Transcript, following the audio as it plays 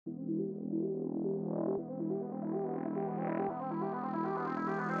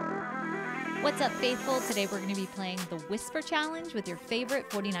What's up, Faithful? Today we're going to be playing the Whisper Challenge with your favorite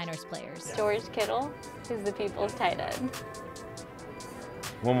 49ers players. George Kittle is the People's tight end.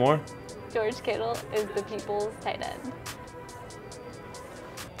 One more. George Kittle is the People's tight end.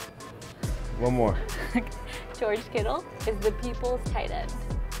 One more. George Kittle is the People's tight end.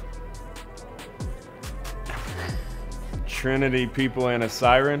 Trinity people and a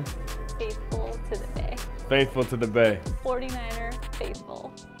siren. Faithful to the Bay. Faithful to the Bay. 49er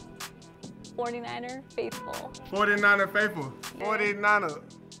faithful. 49er faithful. 49er faithful. Yeah. 49er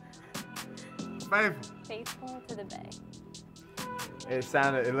faithful. Faithful to the Bay.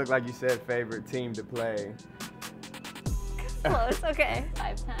 It looked like you said favorite team to play. Close, okay.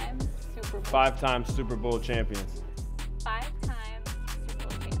 5-time Super Bowl. 5-time Super Bowl champions. 5-time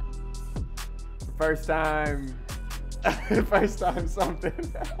Super Bowl champs. First time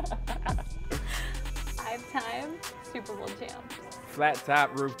something. 5-time Super Bowl champs. Flat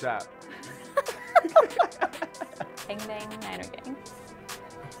top, rooftop. Bang bang Niner gang.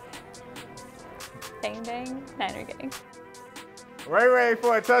 Bang bang Niner gang. Ray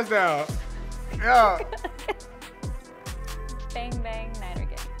for a touchdown. Yeah. Bang bang Niner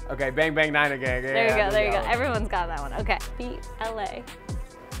gang. Okay, bang bang Niner gang. Yeah, There you go. Everyone's got that one. Okay. Beat LA.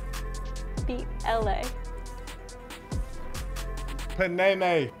 Beat LA.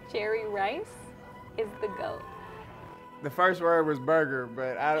 Panene. Jerry Rice is the GOAT. The first word was burger,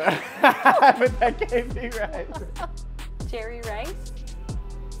 but but that can't be right. Jerry Rice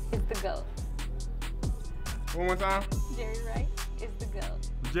is the GOAT. One more time. Jerry Rice is the GOAT.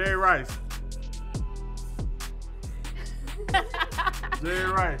 Jerry Rice.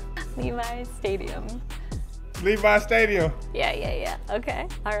 Jerry Rice. Levi's Stadium. Levi Stadium. Yeah. Okay.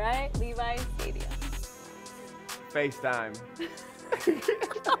 All right. Levi's Stadium. FaceTime.